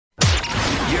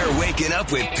You're waking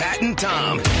up with Pat and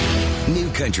Tom. New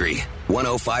Country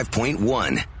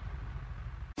 105.1.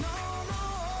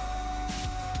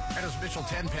 That is Mitchell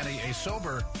Tenpenny. A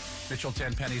sober Mitchell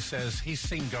Tenpenny says he's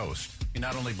seen ghosts. He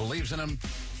not only believes in them,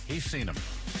 he's seen them.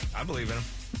 I believe in him.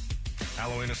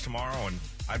 Halloween is tomorrow, and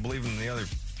I believe in the other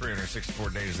 364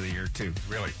 days of the year, too.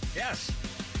 Really? Yes.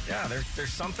 Yeah,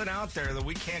 there's something out there that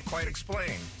we can't quite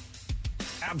explain.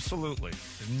 Absolutely.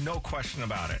 There's no question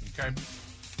about it. Okay.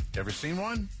 Ever seen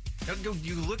one?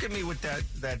 You look at me with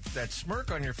that smirk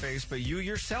on your face, but you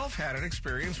yourself had an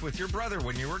experience with your brother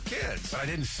when you were kids. But I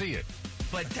didn't see it.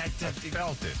 But I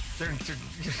felt it. They're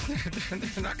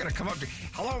not going to come up to,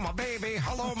 hello, my baby,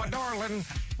 hello, my darling.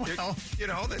 Well,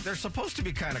 they're supposed to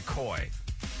be kind of coy.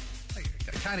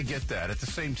 I kind of get that. At the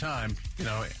same time,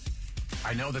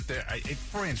 I know that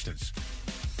for instance,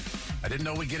 I didn't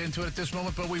know we'd get into it at this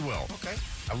moment, but we will. Okay.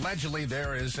 Allegedly,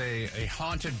 there is a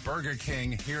haunted Burger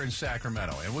King here in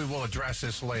Sacramento, and we will address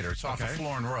this later. It's off of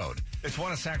Florin Road. It's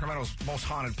one of Sacramento's most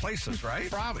haunted places, right?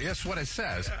 Probably. That's what it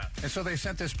says. Yeah. And so they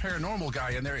sent this paranormal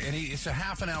guy in there, and it's a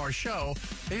half-an-hour show.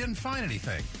 He didn't find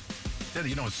anything.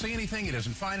 You don't see anything. He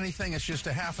doesn't find anything. It's just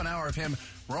a half an hour of him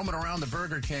roaming around the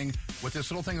Burger King with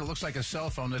this little thing that looks like a cell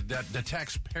phone that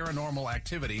detects paranormal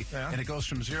activity, and it goes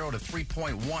from 0 to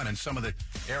 3.1 in some of the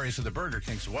areas of the Burger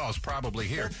King. So, well, it's probably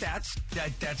here. Well,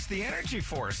 that's the energy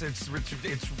force. It's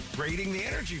rating the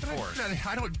energy force.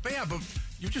 But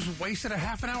you just wasted a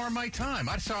half an hour of my time.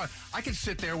 I could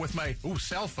sit there with my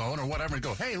cell phone or whatever and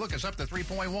go, hey, look, it's up to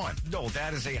 3.1. No,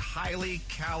 that is a highly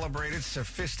calibrated,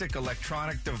 sophisticated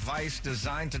electronic device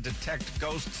designed to detect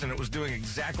ghosts, and it was doing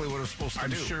exactly what it was supposed to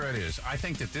do. I'm sure it is. I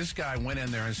think that this guy went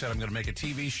in there and said, I'm going to make a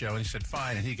TV show, and he said,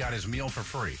 fine, and he got his meal for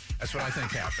free. That's what I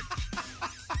think happened.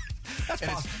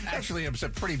 It's a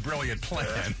pretty brilliant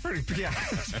plan.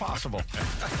 It's possible.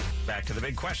 Back to the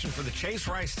big question for the Chase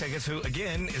Rice tickets, who,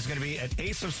 again, is going to be at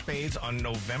Ace of Spades on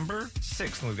November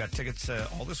 6th. And we've got tickets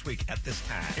all this week at this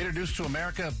time. Introduced to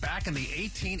America back in the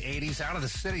 1880s out of the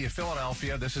city of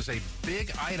Philadelphia. This is a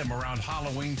big item around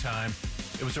Halloween time.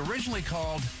 It was originally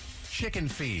called Chicken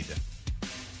Feed.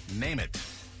 Name it.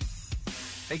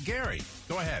 Hey, Gary,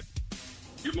 go ahead.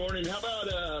 Good morning. How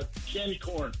about candy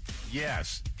corn?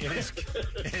 Yes, it is.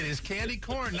 It is candy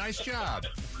corn. Nice job.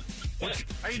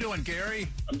 How you doing, Gary?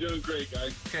 I'm doing great,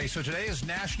 guys. Okay, so today is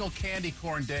National Candy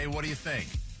Corn Day. What do you think?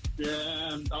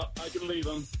 Yeah, I can leave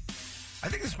them. I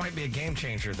think this might be a game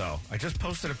changer, though. I just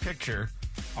posted a picture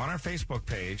on our Facebook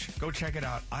page. Go check it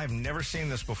out. I've never seen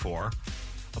this before.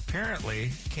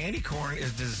 Apparently, candy corn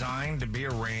is designed to be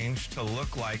arranged to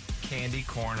look like candy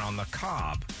corn on the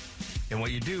cob. And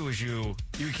what you do is you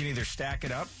can either stack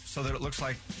it up so that it looks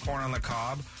like corn on the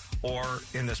cob, or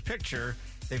in this picture,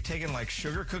 they've taken like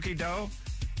sugar cookie dough,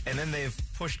 and then they've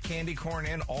pushed candy corn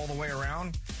in all the way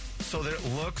around so that it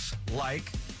looks like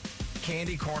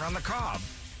candy corn on the cob.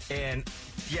 And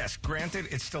yes, granted,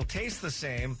 it still tastes the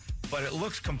same, but it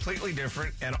looks completely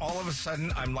different, and all of a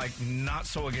sudden, I'm like not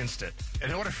so against it.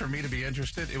 In order for me to be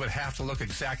interested, it would have to look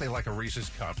exactly like a Reese's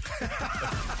cup.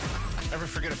 Ever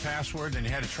forget a password and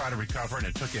you had to try to recover and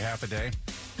it took you half a day?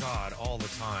 God, all the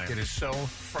time. It is so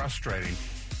frustrating.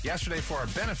 Yesterday, for our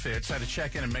benefits, I had to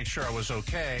check in and make sure I was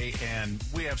okay, and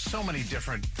we have so many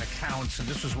different accounts, and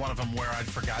this was one of them where I'd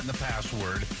forgotten the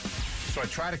password. So I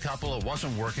tried a couple, it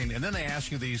wasn't working, and then they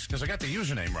ask you these, because I got the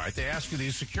username right, they ask you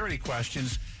these security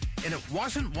questions, and it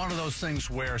wasn't one of those things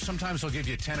where sometimes they'll give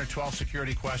you 10 or 12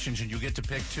 security questions and you get to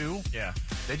pick two. Yeah.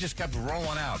 They just kept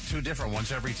rolling out two different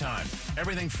ones every time.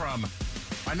 Everything from,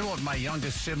 I know what my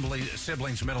youngest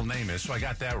sibling's middle name is, so I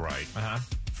got that right. Uh-huh.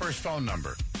 First phone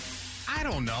number. I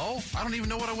don't know. I don't even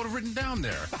know what I would have written down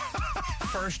there.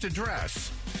 First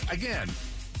address. Again,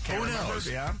 who knows?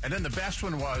 Yeah. And then the best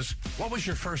one was, what was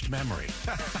your first memory?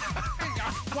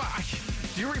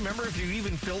 Do you remember if you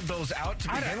even filled those out to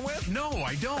begin with? No,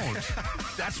 I don't.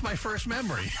 That's my first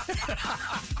memory.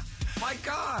 My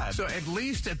God. So at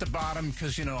least at the bottom,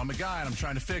 because, I'm a guy and I'm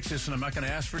trying to fix this and I'm not going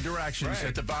to ask for directions. Right.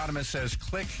 At the bottom it says,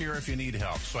 click here if you need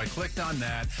help. So I clicked on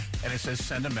that and it says,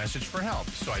 send a message for help.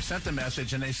 So I sent the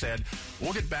message and they said,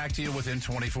 we'll get back to you within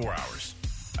 24 hours.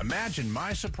 Imagine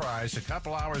my surprise a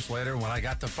couple hours later when I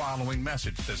got the following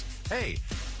message. It says, hey,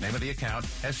 name of the account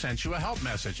has sent you a help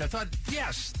message. I thought,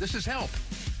 yes, this is help.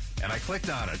 And I clicked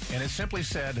on it, and it simply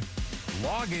said,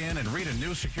 log in and read a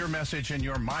new secure message in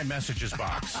your My Messages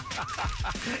box.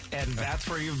 And that's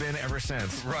where you've been ever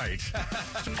since. Right.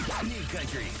 New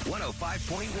Country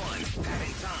 105.1. Pat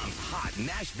and Tom's Hot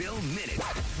Nashville Minute.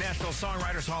 Nashville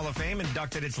Songwriters Hall of Fame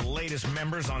inducted its latest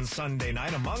members on Sunday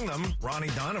night. Among them, Ronnie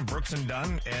Dunn of Brooks &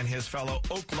 Dunn and his fellow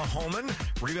Oklahoman,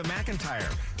 Reba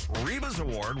McEntire. Reba's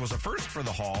award was a first for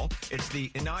the Hall. It's the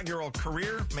inaugural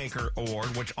Career Maker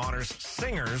Award, which honors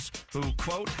singers who,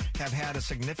 quote, have had a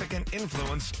significant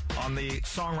influence on the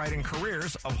songwriting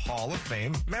careers of Hall of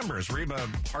Fame members. Reba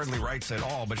hardly writes at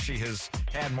all, but she has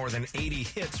had more than 80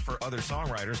 hits for other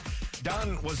songwriters.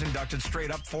 Dunn was inducted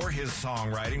straight up for his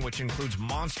songwriting, which includes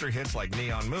monster hits like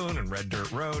Neon Moon and Red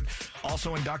Dirt Road.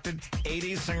 Also inducted,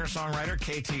 80s singer-songwriter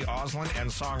KT Oslin and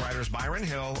songwriters Byron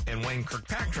Hill and Wayne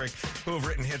Kirkpatrick, who have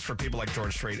written hits for people like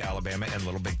George Strait, Alabama, and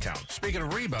Little Big Town. Speaking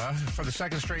of Reba, for the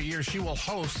second straight year, she will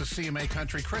host the CMA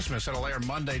Country Christmas. It'll air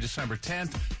Monday, December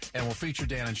 10th, and will feature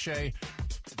Dan and Shay.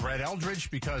 Brett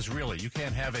Eldridge, because really, you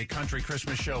can't have a country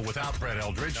Christmas show without Brett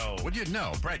Eldridge. No. Would you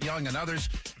know? Brett Young and others.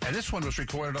 And this one was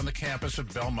recorded on the campus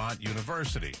of Belmont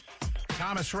University.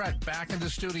 Thomas Rhett back in the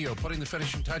studio, putting the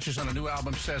finishing touches on a new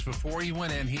album, says before he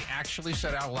went in, he actually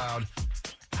said out loud,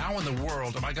 how in the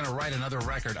world am I going to write another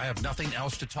record? I have nothing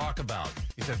else to talk about.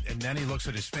 He said, and then he looks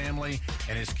at his family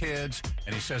and his kids,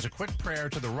 and he says a quick prayer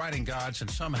to the writing gods,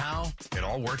 and somehow it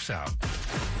all works out.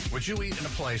 Would you eat in a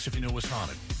place if you knew it was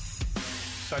haunted?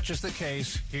 Such is the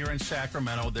case here in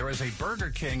Sacramento. There is a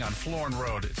Burger King on Florin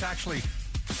Road. It's actually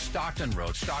Stockton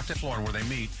Road, Stockton, Florin, where they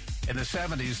meet. In the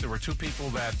 70s, there were two people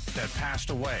that passed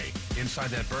away inside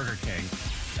that Burger King.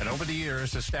 And over the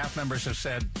years, the staff members have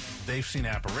said they've seen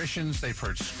apparitions, they've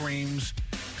heard screams,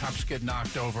 cups get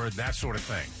knocked over, that sort of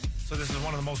thing. So this is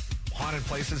one of the most haunted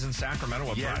places in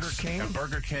Sacramento, Burger King? A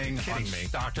Burger King on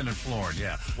Stockton and Florin,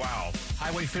 yeah. Wow.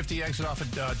 Highway 50 exit off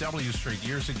at W Street.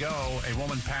 Years ago, a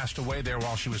woman passed away there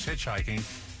while she was hitchhiking,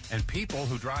 and people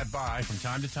who drive by from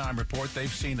time to time report they've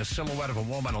seen a silhouette of a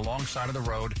woman alongside of the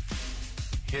road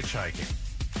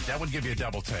hitchhiking. That would give you a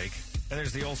double take. And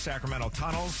there's the old Sacramento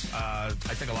tunnels. I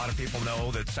think a lot of people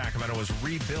know that Sacramento was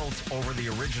rebuilt over the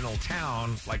original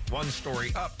town, like one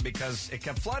story up, because it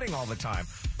kept flooding all the time.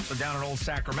 So down in old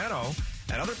Sacramento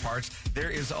and other parts, there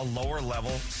is a lower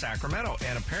level Sacramento.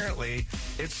 And apparently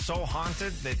it's so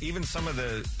haunted that even some of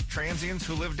the transients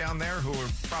who live down there, who are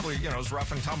probably, as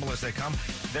rough and tumble as they come,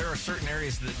 there are certain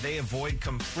areas that they avoid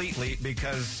completely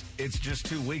because it's just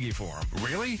too wiggy for them.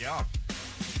 Really? Yeah.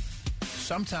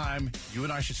 Sometime you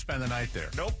and I should spend the night there.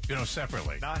 Nope.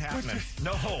 Separately. Not happening.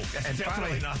 No. And definitely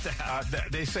finally, not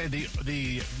that. They say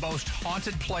the most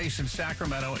haunted place in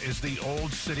Sacramento is the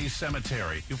Old City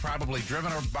Cemetery. You've probably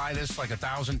driven by this like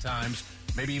 1,000 times,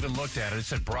 maybe even looked at it.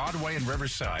 It's at Broadway and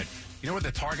Riverside. You know where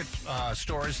the Target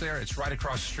store is there? It's right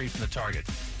across the street from the Target.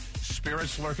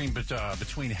 Spirits lurking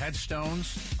between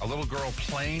headstones, a little girl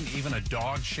playing, even a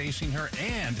dog chasing her.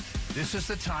 And this is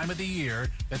the time of the year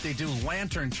that they do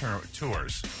lantern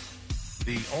tours.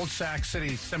 The Old Sac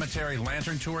City Cemetery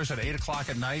lantern tours at 8 o'clock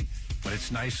at night when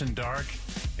it's nice and dark.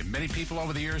 And many people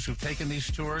over the years who've taken these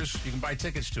tours, you can buy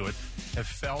tickets to it, have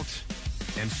felt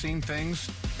and seen things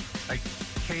like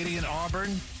Katie in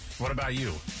Auburn. What about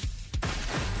you?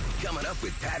 Coming up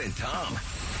with Pat and Tom.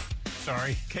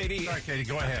 Sorry, Katie,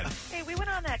 go ahead. Hey, we went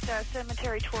on that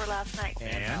cemetery tour last night.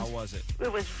 And how was it?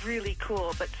 It was really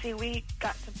cool, but see, we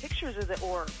got some pictures of the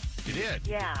orbs. You did?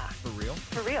 Yeah. For real?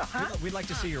 For real, huh? We'd like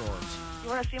to see your orbs. You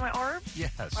want to see my orbs?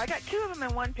 Yes. I got two of them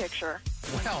in one picture.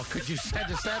 Well, could you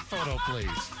send us that photo, please?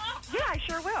 Yeah, I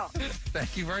sure will.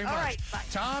 Thank you very much. All right, bye.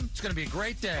 Tom, it's going to be a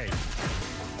great day.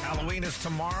 Halloween is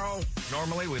tomorrow.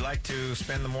 Normally, we like to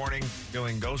spend the morning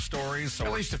doing ghost stories. So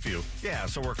At least a few. Yeah,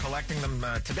 so we're collecting them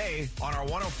today on our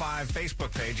 105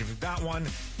 Facebook page. If you've got one,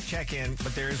 check in.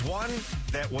 But there is one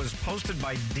that was posted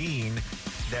by Dean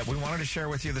that we wanted to share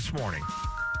with you this morning.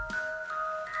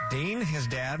 Dean, his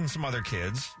dad, and some other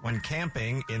kids went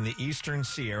camping in the eastern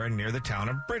Sierra near the town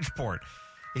of Bridgeport.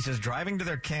 He says, driving to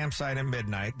their campsite at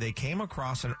midnight, they came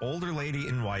across an older lady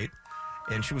in white,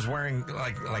 and she was wearing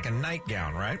like a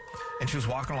nightgown, right? And she was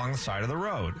walking along the side of the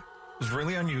road. It was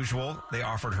really unusual. They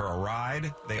offered her a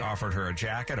ride. They offered her a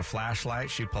jacket, a flashlight.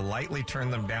 She politely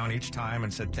turned them down each time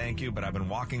and said, thank you, but I've been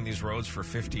walking these roads for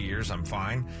 50 years. I'm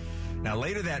fine. Now,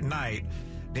 later that night,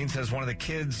 Dean says one of the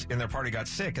kids in their party got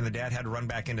sick, and the dad had to run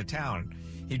back into town.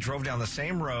 He drove down the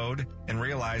same road and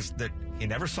realized that he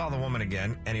never saw the woman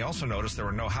again, and he also noticed there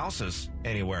were no houses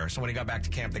anywhere. So when he got back to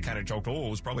camp, they kind of joked, oh, it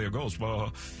was probably a ghost.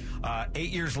 8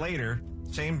 years later,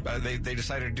 they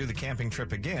decided to do the camping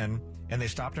trip again, and they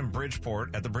stopped in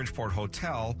Bridgeport at the Bridgeport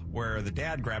Hotel, where the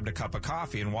dad grabbed a cup of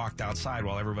coffee and walked outside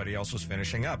while everybody else was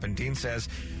finishing up. And Dean says,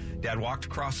 Dad walked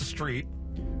across the street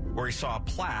where he saw a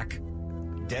plaque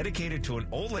dedicated to an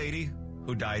old lady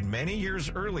who died many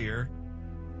years earlier.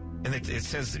 And it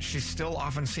says that she's still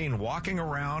often seen walking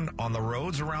around on the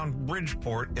roads around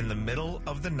Bridgeport in the middle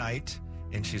of the night,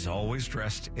 and she's always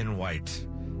dressed in white.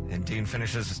 And Dean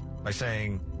finishes by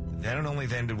saying, then and only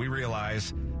then did we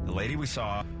realize the lady we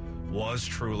saw was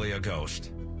truly a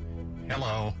ghost.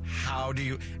 Hello. How do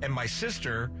you... And my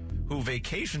sister, who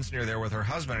vacations near there with her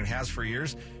husband and has for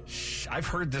years, I've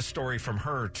heard this story from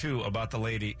her, too, about the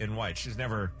lady in white. She's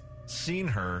never seen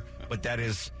her, but that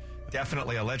is...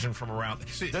 definitely a legend from around.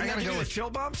 See, Doesn't that go with chill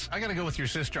bumps? I got to go with your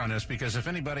sister on this because if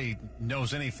anybody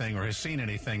knows anything or has seen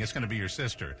anything, it's going to be your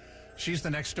sister. She's the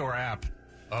next door app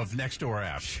of next door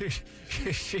apps.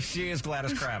 She is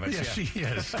Gladys Kravitz. Yes, she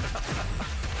is.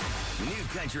 New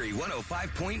Country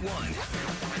 105.1.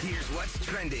 Here's what's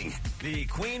trending. The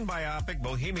Queen biopic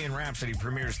Bohemian Rhapsody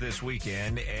premieres this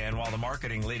weekend, and while the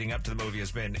marketing leading up to the movie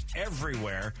has been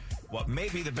everywhere, what may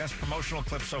be the best promotional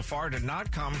clip so far did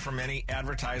not come from any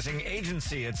advertising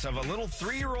agency. It's of a little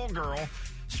 3-year-old girl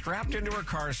strapped into her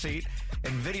car seat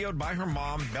and videoed by her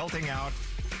mom belting out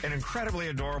an incredibly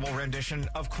adorable rendition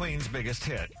of Queen's biggest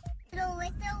hit.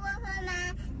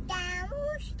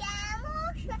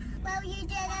 Well, you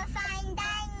did a fine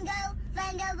dango,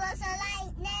 thunderbolts and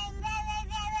lightning, very,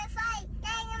 very frightening,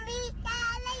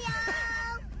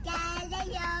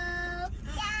 Galileo,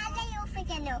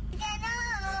 freaking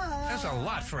That's a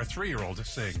lot for a 3-year-old to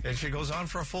sing. And she goes on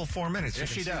for a full 4 minutes.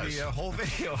 Yes, you she can does. see the whole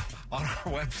video on our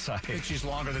website. I think she's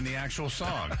longer than the actual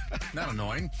song. Not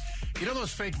annoying. You know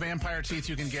those fake vampire teeth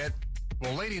you can get?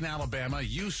 Well, a lady in Alabama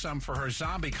used some for her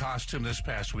zombie costume this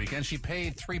past weekend. She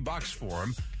paid $3 for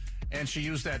them. And she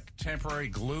used that temporary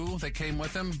glue that came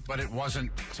with them, but it wasn't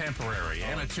temporary.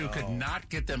 Anna, too, could not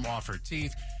get them off her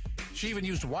teeth. She even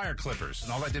used wire clippers,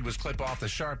 and all that did was clip off the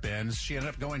sharp ends. She ended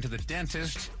up going to the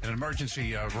dentist, an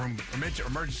emergency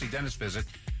dentist visit.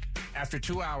 After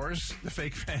 2 hours, the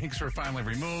fake fangs were finally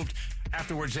removed.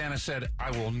 Afterwards, Anna said,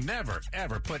 I will never,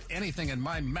 ever put anything in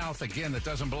my mouth again that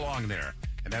doesn't belong there.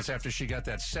 And that's after she got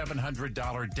that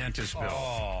 $700 dentist bill.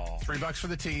 Oh. $3 for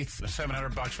the teeth,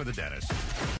 $700 for the dentist.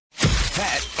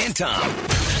 Pat and Tom.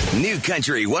 New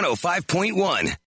Country 105.1.